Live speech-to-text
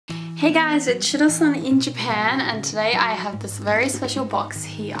Hey guys, it's Shirosan In Japan, and today I have this very special box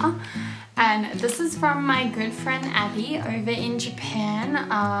here, and this is from my good friend Abby over in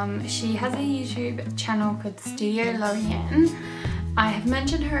Japan. She has a YouTube channel called StudioLorien. I have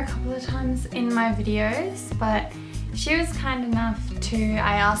mentioned her a couple of times in my videos, but she was kind enough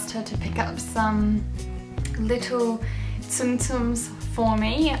I asked her to pick up some little TsumTsums for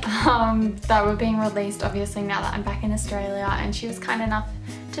me that were being released obviously now that I'm back in Australia, and she was kind enough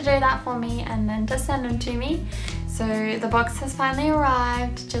to do that for me and then to send them to me. So the box has finally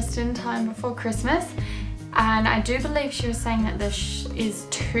arrived just in time before Christmas, and I do believe she was saying that this is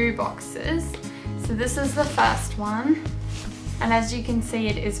 2 boxes. So this is the first one, and as you can see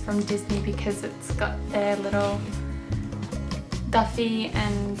it is from Disney because it's got their little Duffy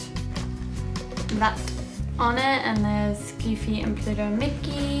and that on it, and there's Goofy and Pluto and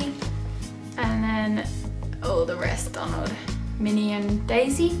Mickey, and then all the rest, Donald, Minnie and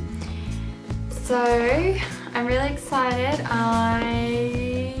Daisy. So I'm really excited.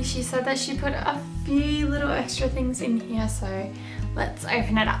 She said that she put a few little extra things in here, so let's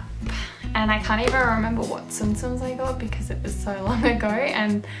open it up. And I can't even remember what TsumTsums I got because it was so long ago,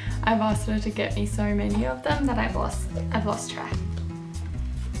 and I've asked her to get me so many of them that I've lost track.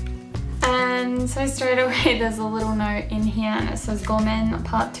 And so straight away there's a little note in here and it says Gorman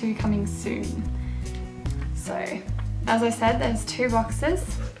Part 2 coming soon. So as I said, there's 2 boxes.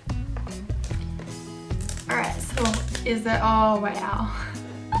 Alright, so is there, oh wow.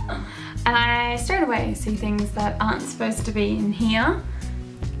 And I straight away see things that aren't supposed to be in here.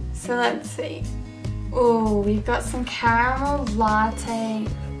 So let's see. Oh, we've got some caramel latte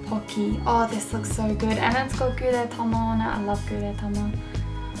pocky. Oh, this looks so good. And it's got gudetama on it. I love gudetama.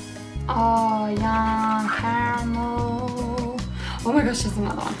 Oh, yum, caramel. Oh my gosh, there's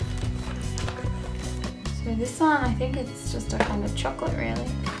another one. So this one, I think it's just a kind of chocolate, really.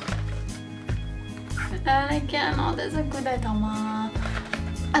 And again, oh, there's a gudetama.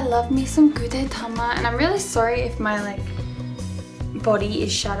 I love me some gudetama, and I'm really sorry if my body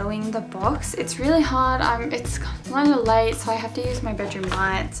is shadowing the box. It's really hard. It's kind of late, so I have to use my bedroom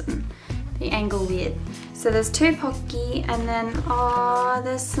lights and the angle weird. So there's 2 Pocky, and then oh,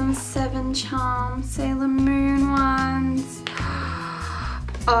 there's some 7 Charm Sailor Moon ones.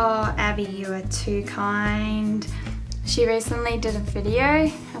 Oh, Abby, you are too kind. She recently did a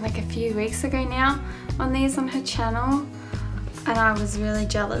video, like a few weeks ago now, on these on her channel, and I was really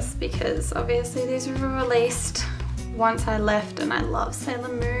jealous because obviously these were released once I left, and I love Sailor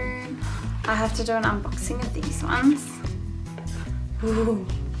Moon. I have to do an unboxing of these ones. Ooh.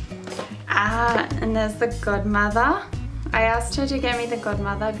 Ah, and there's the Godmother. I asked her to get me the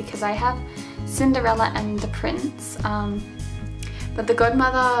Godmother because I have Cinderella and the Prince, but the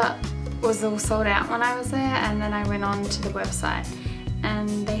Godmother was all sold out when I was there, and then I went on to the website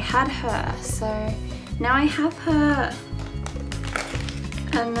and they had her, so now I have her.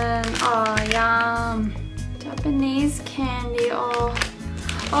 And then, oh yum, Japanese candy, oh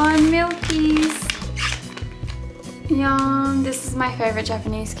and Milkies. Yum, this is my favorite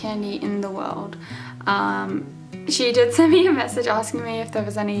Japanese candy in the world. She did send me a message asking me if there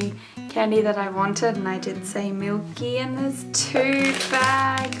was any candy that I wanted, and I did say Milky, and there's 2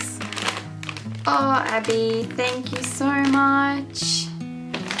 bags. Oh, Abby, thank you so much.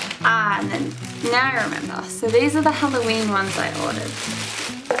 Ah, and then now I remember. So these are the Halloween ones I ordered.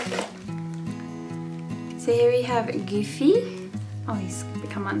 So here we have Goofy. Oh, he's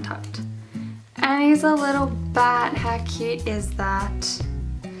become untucked. And he's a little bat. How cute is that?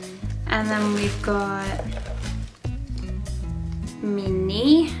 And then we've got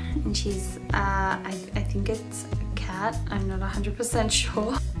Minnie, and she's I think it's a cat. I'm not 100%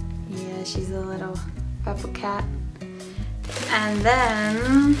 sure. Yeah, she's a little purple cat. And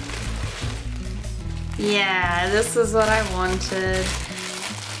then, yeah, this is what I wanted.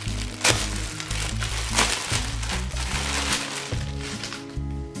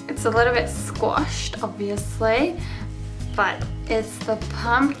 It's a little bit squashed, obviously, but it's the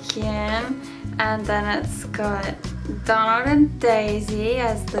pumpkin, and then it's got Donald and Daisy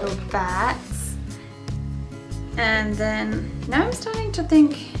as little bats. And then now I'm starting to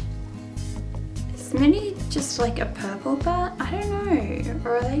think, is Minnie just like a purple bat? I don't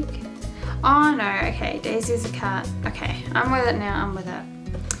know. Or oh no, okay, Daisy's a cat. Okay, I'm with it now, I'm with it.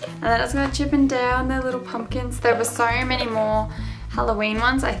 And then it's got Chip and Dale and their little pumpkins. There were so many more Halloween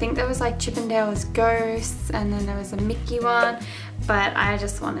ones. I think there was like Chip and Dale's Ghosts, and then there was a Mickey one, but I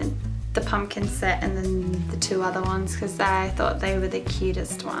just wanted the pumpkin set and then the 2 other ones because I thought they were the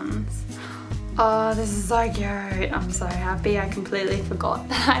cutest ones. Oh, this is so cute. I'm so happy. I completely forgot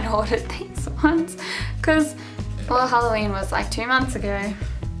that I'd ordered these ones because, well, Halloween was like 2 months ago.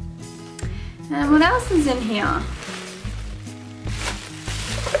 And what else is in here?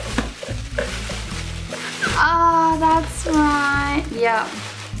 Oh, that's right. Yep.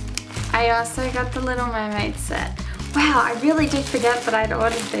 I also got the Little Mermaid set. Wow, I really did forget that I'd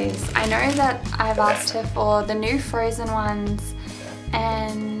ordered these. I know that I've asked her for the new Frozen ones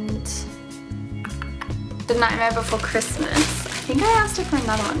and the Nightmare Before Christmas. I think I asked her for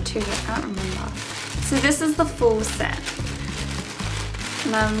another one too, but I can't remember. So this is the full set.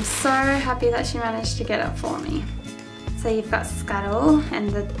 And I'm so happy that she managed to get it for me. So you've got Scuttle and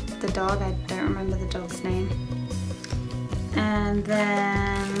the dog, I don't remember the dog's name. And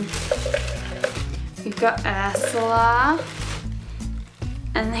then we've got Ursula.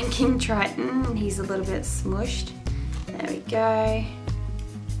 And then King Triton, and he's a little bit smushed. There we go.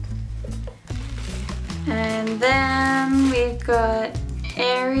 And then we've got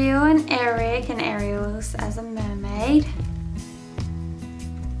Ariel and Eric, and Ariel's as a mermaid.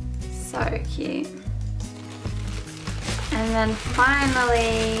 So cute. And then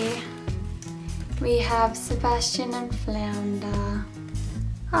finally, we have Sebastian and Flounder.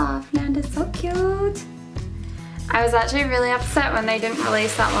 Oh, Flounder's so cute. I was actually really upset when they didn't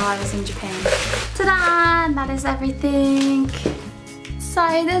release that while I was in Japan. Ta-da! And that is everything.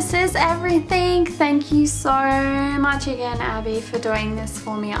 So this is everything. Thank you so much again, Abby, for doing this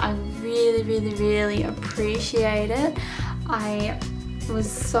for me. I really, really, really appreciate it. I was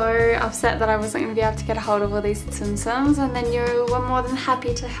so upset that I wasn't going to be able to get a hold of all these TsumTsums, and then you were more than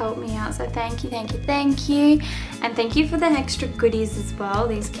happy to help me out, so thank you, thank you, thank you. And thank you for the extra goodies as well.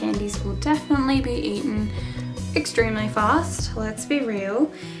 These candies will definitely be eaten extremely fast, let's be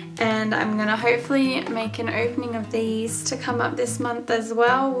real. And I'm gonna hopefully make an opening of these to come up this month as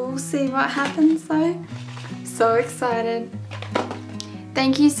well. We'll see what happens though. So excited.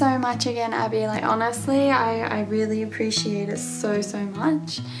 Thank you so much again, Abby. Like, honestly, I really appreciate it so, so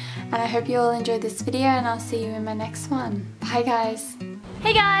much. And I hope you all enjoyed this video, and I'll see you in my next one. Bye, guys.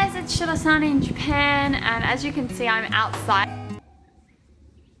 Hey guys, it's Shirosan in Japan, and as you can see, I'm outside.